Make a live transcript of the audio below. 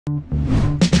Hey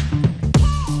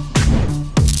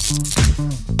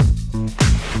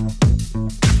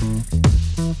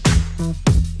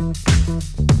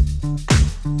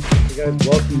guys,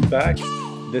 welcome back.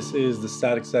 This is the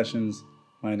Statik Sessions.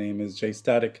 My name is Jay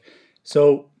Statik.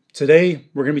 So today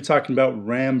we're going to be talking about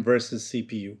RAM versus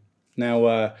CPU.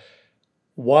 Now,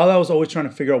 while I was always trying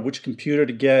to figure out which computer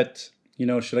to get,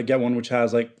 should I get one which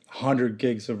has like 100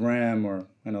 gigs of RAM, or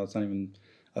I know it's not even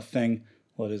a thing,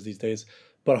 well it is these days,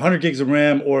 but 100 gigs of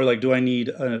RAM, or like do I need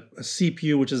a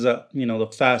CPU which is the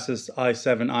fastest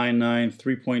i7, i9,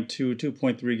 3.2,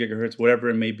 2.3 gigahertz, whatever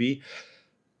it may be.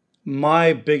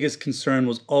 My biggest concern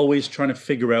was always trying to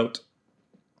figure out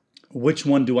which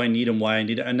one do I need and why I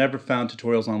need it. I never found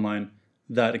tutorials online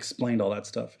that explained all that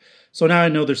stuff. So now I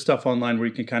know there's stuff online where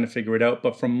you can kind of figure it out.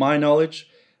 But from my knowledge,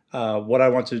 what I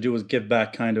wanted to do was give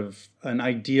back kind of an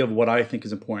idea of what I think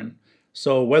is important.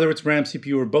 So whether it's RAM,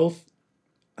 CPU, or both,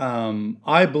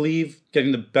 I believe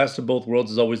getting the best of both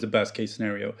worlds is always the best case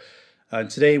scenario.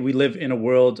 Today we live in a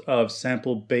world of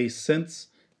sample-based synths.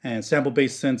 And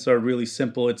sample-based synths are really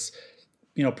simple. It's,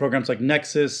 programs like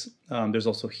Nexus, there's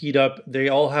also Heat Up. They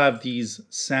all have these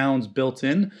sounds built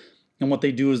in. And what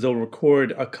they do is they'll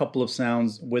record a couple of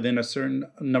sounds within a certain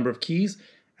number of keys.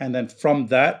 And then from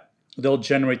that, they'll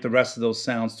generate the rest of those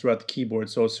sounds throughout the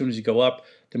keyboard. So as soon as you go up,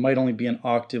 there might only be an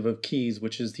octave of keys,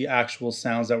 which is the actual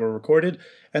sounds that were recorded.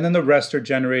 And then the rest are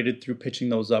generated through pitching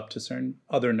those up to certain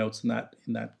other notes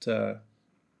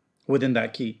within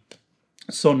that key.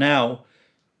 So now,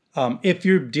 if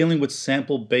you're dealing with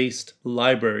sample-based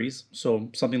libraries, so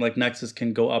something like Nexus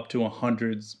can go up to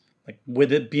hundreds, like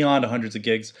with it beyond hundreds of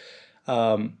gigs,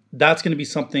 that's going to be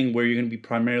something where you're going to be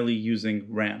primarily using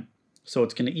RAM. So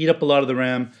it's going to eat up a lot of the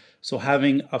RAM. So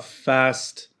having a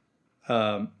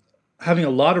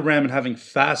lot of RAM and having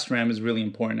fast RAM is really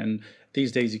important. And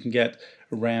these days you can get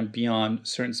RAM beyond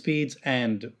certain speeds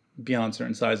and beyond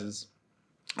certain sizes.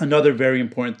 Another very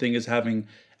important thing is having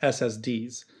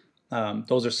SSDs.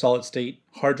 Those are solid-state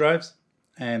hard drives,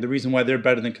 and the reason why they're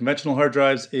better than conventional hard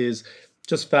drives is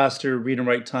just faster read and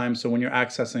write time. So when you're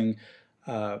accessing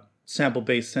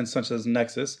sample-based synths such as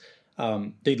Nexus,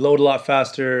 they load a lot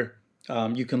faster.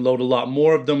 You can load a lot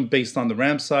more of them based on the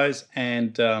RAM size,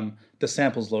 and the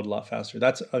samples load a lot faster.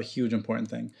 That's a huge important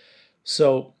thing.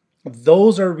 So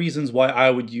those are reasons why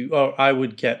I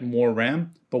would get more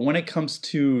RAM. But when it comes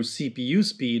to CPU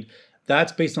speed,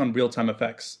 that's based on real-time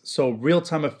effects. So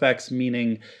real-time effects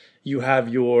meaning you have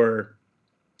your,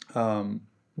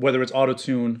 whether it's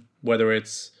auto-tune, whether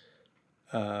it's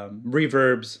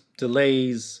reverbs,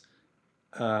 delays,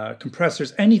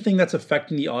 compressors, anything that's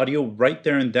affecting the audio right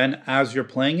there and then as you're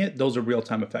playing it, those are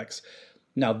real-time effects.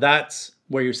 Now that's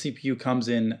where your CPU comes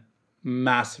in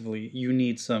massively. You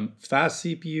need some fast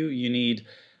CPU. You need,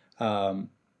 I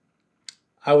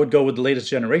would go with the latest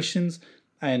generations.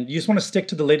 And you just want to stick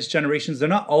to the latest generations. They're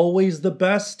not always the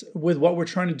best with what we're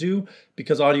trying to do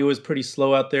because audio is pretty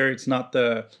slow out there. It's not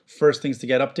the first things to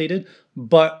get updated.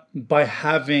 But by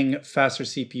having faster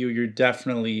CPU, you're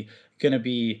definitely going to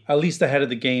be at least ahead of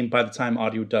the game by the time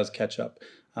audio does catch up.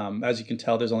 As you can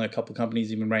tell, there's only a couple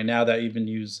companies even right now that even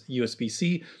use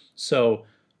USB-C. So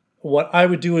what I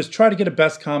would do is try to get a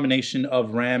best combination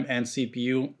of RAM and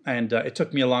CPU. And it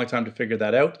took me a long time to figure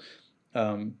that out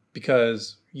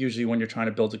because usually when you're trying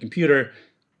to build a computer,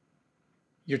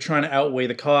 you're trying to outweigh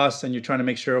the costs and you're trying to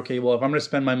make sure, okay, well, if I'm going to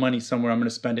spend my money somewhere, I'm going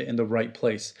to spend it in the right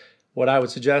place. What I would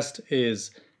suggest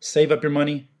is save up your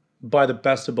money, buy the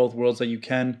best of both worlds that you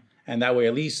can, and that way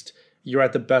at least you're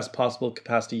at the best possible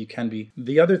capacity you can be.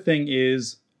 The other thing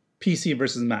is PC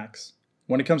versus Macs.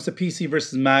 When it comes to PC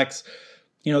versus Macs,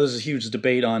 there's a huge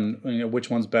debate on which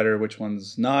one's better, which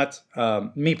one's not.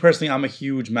 Me personally, I'm a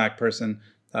huge Mac person.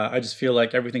 I just feel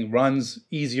like everything runs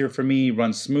easier for me,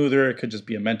 runs smoother. It could just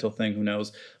be a mental thing, who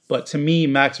knows. But to me,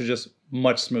 Macs are just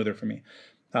much smoother for me.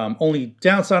 Only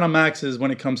downside on Macs is when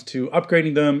it comes to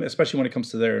upgrading them, especially when it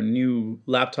comes to their new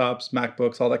laptops,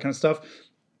 MacBooks, all that kind of stuff.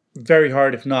 Very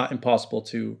hard, if not impossible,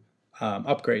 to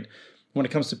upgrade. When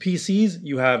it comes to PCs,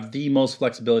 you have the most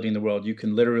flexibility in the world. You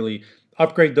can literally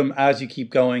upgrade them as you keep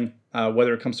going,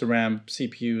 whether it comes to RAM,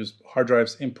 CPUs, hard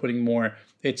drives, inputting more.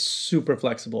 It's super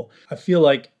flexible. I feel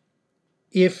like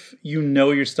if you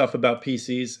know your stuff about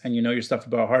PCs and you know your stuff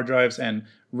about hard drives and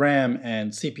RAM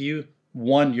and CPU,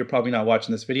 one, you're probably not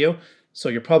watching this video, so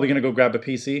you're probably going to go grab a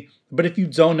PC. But if you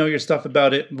don't know your stuff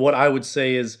about it, what I would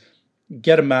say is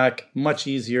get a Mac, much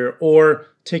easier, or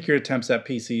take your attempts at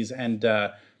PCs and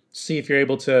see if you're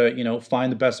able to,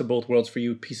 find the best of both worlds for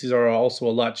you. PCs are also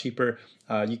a lot cheaper.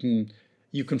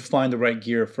 You can find the right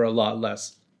gear for a lot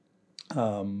less.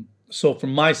 So for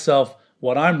myself,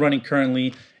 what I'm running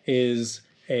currently is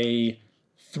a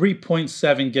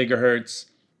 3.7 gigahertz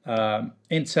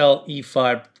Intel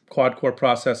E5 quad-core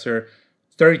processor,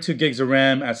 32 gigs of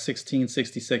RAM at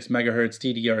 1666 megahertz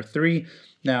DDR3.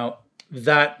 Now,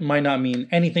 that might not mean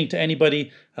anything to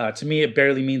anybody. To me, it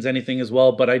barely means anything as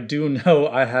well, but I do know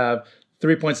I have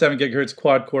 3.7 gigahertz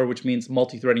quad-core, which means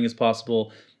multi-threading is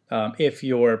possible. If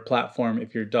your platform,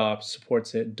 if your DAW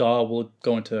supports it. DAW will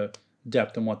go into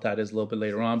depth on what that is a little bit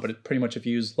later on, but pretty much if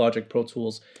you use Logic Pro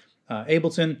Tools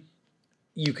Ableton,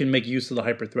 you can make use of the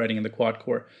hyper-threading in the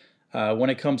quad-core. When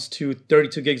it comes to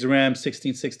 32 gigs of RAM,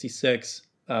 1666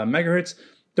 megahertz,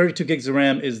 32 gigs of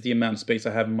RAM is the amount of space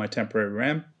I have in my temporary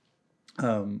RAM,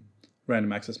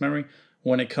 random access memory.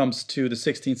 When it comes to the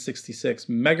 1666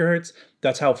 megahertz,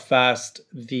 that's how fast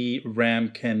the RAM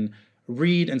can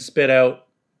read and spit out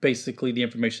basically the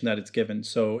information that it's given.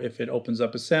 So if it opens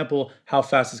up a sample, how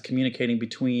fast it's communicating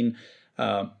between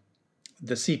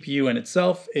the CPU and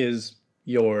itself is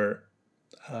your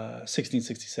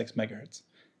 1666 megahertz.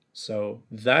 So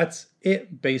that's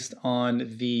it based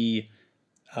on the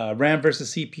RAM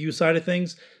versus CPU side of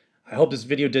things. I hope this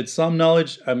video did some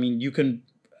knowledge. I mean,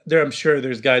 I'm sure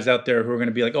there's guys out there who are going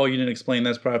to be like, oh, you didn't explain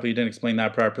this properly, you didn't explain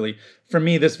that properly. For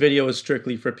me, this video is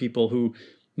strictly for people who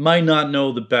might not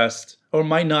know the best or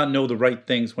might not know the right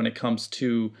things when it comes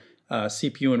to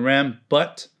CPU and RAM,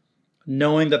 but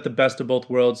knowing that the best of both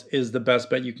worlds is the best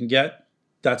bet you can get,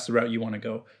 that's the route you want to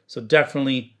go. So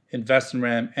definitely invest in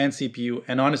RAM and CPU,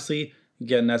 and honestly,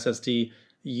 get an SSD.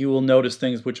 You will notice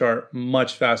things which are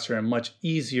much faster and much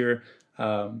easier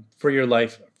for your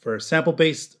life for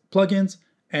sample-based plugins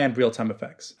and real-time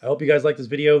effects. I hope you guys like this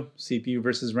video, CPU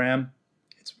versus RAM.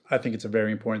 I think it's a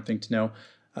very important thing to know.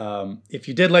 If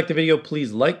you did like the video,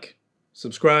 please like,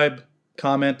 subscribe,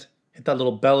 comment, hit that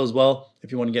little bell as well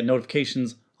if you want to get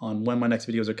notifications on when my next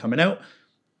videos are coming out.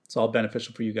 It's all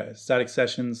beneficial for you guys. Statik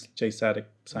Sessions, Statik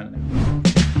signing out.